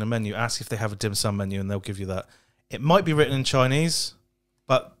never seen on the menu, ask if they have a dim sum menu and they'll give you that. It might be written in Chinese,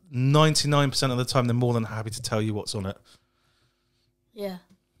 but 99% of the time they're more than happy to tell you what's on it. Yeah.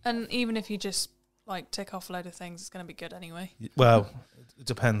 And even if you just like tick off a load of things, it's going to be good anyway. Well, it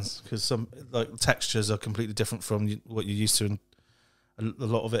depends, because some like textures are completely different from what you're used to, and a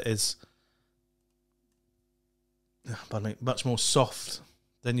lot of it is much more soft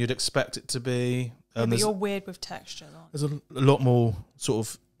than you'd expect it to be. Yeah, but you're weird with texture. There's a lot more sort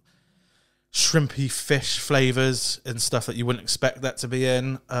of shrimpy fish flavours and stuff that you wouldn't expect that to be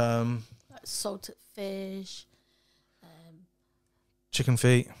in. Like salted fish. Chicken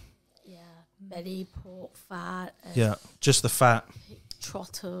feet. Yeah. Belly, pork, fat. Yeah, just the fat.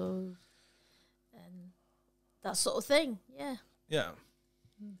 Trotto. And that sort of thing. Yeah. Yeah.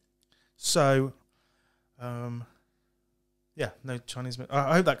 So, yeah, no Chinese.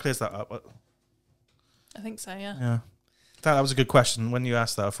 I hope that clears that up. I think so, yeah. Yeah. That was a good question. When you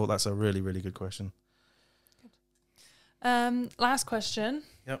asked that, I thought that's a really, really good question. Good. Last question.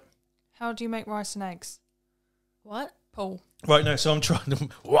 Yep. How do you make rice and eggs? What? Paul. Right, no, so I'm trying to...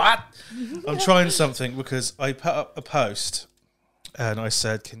 What? I'm trying something because I put up a post and I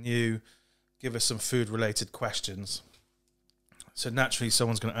said, can you give us some food-related questions? So naturally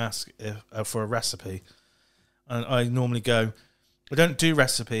someone's going to ask for a recipe. And I normally go, I don't do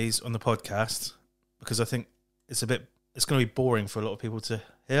recipes on the podcast because I think it's going to be boring for a lot of people to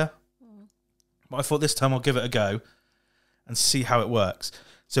hear. But I thought this time I'll give it a go and see how it works.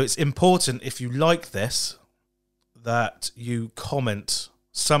 So it's important, if you like this, that you comment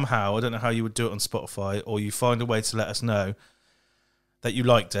somehow. I don't know how you would do it on Spotify, or you find a way to let us know that you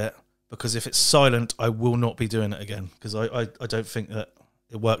liked it, because if it's silent, I will not be doing it again, because I don't think that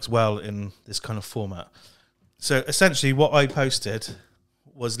it works well in this kind of format. So essentially what I posted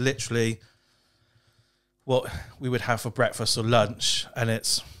was literally what we would have for breakfast or lunch, and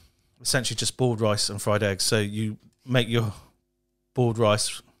it's essentially just boiled rice and fried eggs. So you make your boiled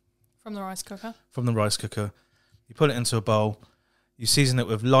rice from the rice cooker. You put it into a bowl. You season it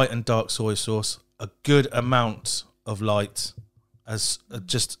with light and dark soy sauce, a good amount of light, as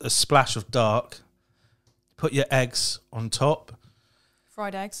just a splash of dark. Put your eggs on top.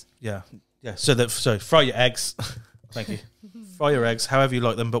 Fried eggs. Yeah. So fry your eggs. Thank you. Fry your eggs however you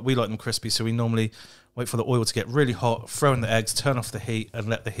like them, but we like them crispy, so we normally wait for the oil to get really hot, throw in the eggs, turn off the heat, and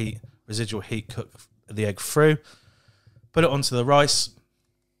let the residual heat cook the egg through. Put it onto the rice.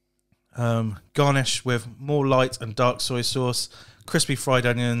 Garnish with more light and dark soy sauce, crispy fried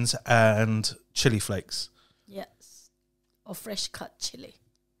onions, and chili flakes. Yes. Or fresh cut chili.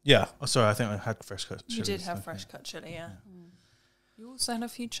 Yeah. Oh, sorry, I think I had fresh cut chili. You did have fresh cut chili, yeah. You also had a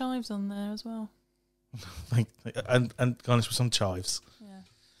few chives on there as well. and garnish with some chives. Yeah.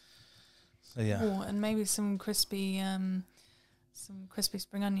 So yeah. Oh, and maybe some crispy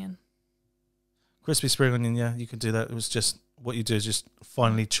spring onion. Crispy spring onion, yeah, you could do that. It was just what you do is just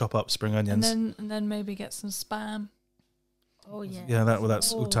finely chop up spring onions, and then maybe get some spam. Oh yeah. Yeah,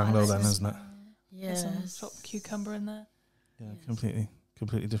 that's utang lo then, isn't it? Yeah. Some chopped cucumber in there. Yeah, yes.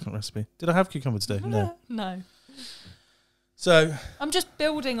 Completely different recipe. Did I have cucumber today? No. No. So I'm just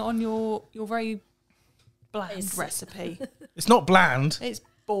building on your very bland recipe. It's not bland. It's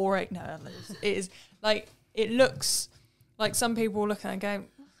boring. No, it is. Like, it looks like some people look at it and go,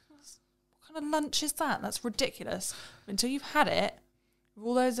 what kind of lunch is that? That's ridiculous. Until you've had it, with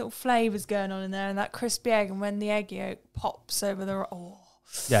all those little flavours going on in there, and that crispy egg, and when the egg yolk pops over the...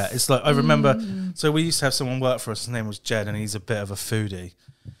 Yeah, it's like, I remember, so we used to have someone work for us, his name was Jed, and he's a bit of a foodie,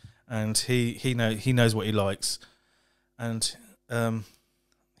 and he knows what he likes, and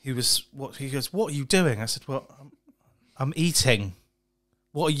he goes, what are you doing? I said, well, I'm eating.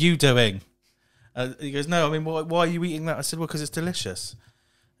 What are you doing? He goes, no, I mean, why are you eating that? I said, well, because it's delicious.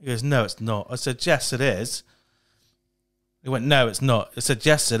 He goes, no, it's not. I said, yes, it is. He went, no, it's not. I said,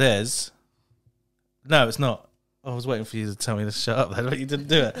 yes, it is. No, it's not. I was waiting for you to tell me to shut up then, but you didn't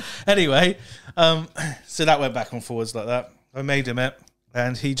do it. Anyway, so that went back and forwards like that. I made him it,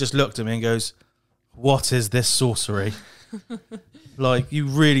 and he just looked at me and goes, what is this sorcery? Like, you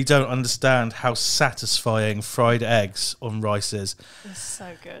really don't understand how satisfying fried eggs on rice is. It's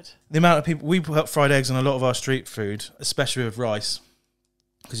so good. The amount of people, we put fried eggs on a lot of our street food, especially with rice,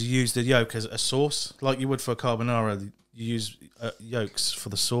 because you use the yolk as a sauce, like you would for a carbonara. You use yolks for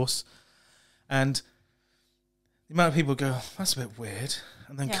the sauce. And the amount of people go, that's a bit weird,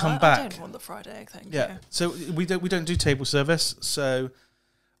 and then come back. I don't want the fried egg, thank you. So we don't do table service. So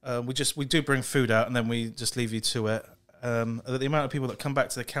we do bring food out, and then we just leave you to it. The amount of people that come back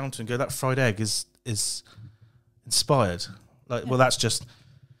to the counter and go, that fried egg is inspired. Like, well, that's just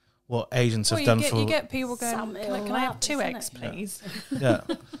what Asians have done for. You get people going, Sum it can all I have up, 2 isn't eggs, it? please? Yeah.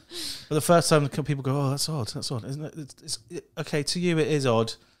 But the first time people go, oh, that's odd, isn't it? Okay, to you it is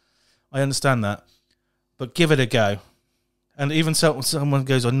odd. I understand that. But give it a go. And even someone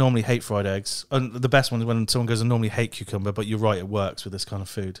goes, I normally hate fried eggs. And the best one is when someone goes, I normally hate cucumber, but you're right, it works with this kind of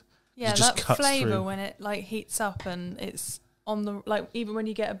food. Yeah, It just that cuts flavour through. when it like heats up and it's on the, like, even when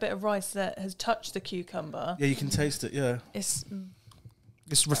you get a bit of rice that has touched the cucumber, Yeah, you can taste it, yeah. it's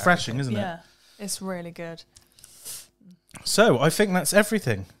It's refreshing, isn't it? yeah, it's really good. So, I think that's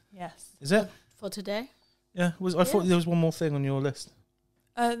everything. Yes. Is it? For today. Yeah. I thought there was one more thing on your list.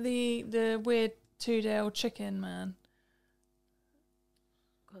 The weird 2-day-old chicken man.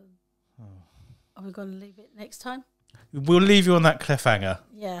 Are we going to leave it next time? We'll leave you on that cliffhanger.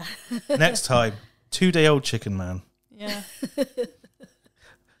 Yeah. Next time, 2-day-old chicken man. Yeah.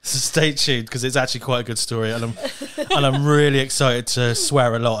 So stay tuned because it's actually quite a good story, and I'm really excited to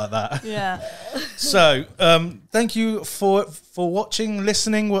swear a lot at that. Yeah. So, thank you for watching,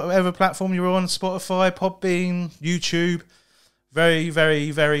 listening, whatever platform you're on, Spotify, Podbean, YouTube. Very,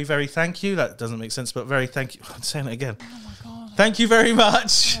 very, very, very thank you. That doesn't make sense, but very thank you. I'm saying it again. Oh my god. Thank you very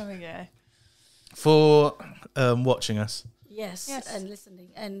much There we go. for watching us. Yes, Yes. and listening.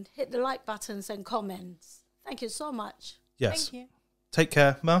 And hit the like buttons and comments. Thank you so much. Yes. Thank you. Take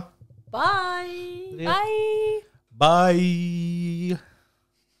care, Ma. Bye. Yeah. Bye. Bye. You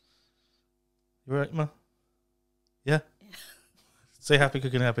all right, Ma? Yeah? Say happy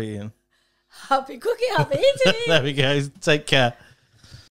cooking, happy eating. Happy cooking, happy eating. There we go. Take care.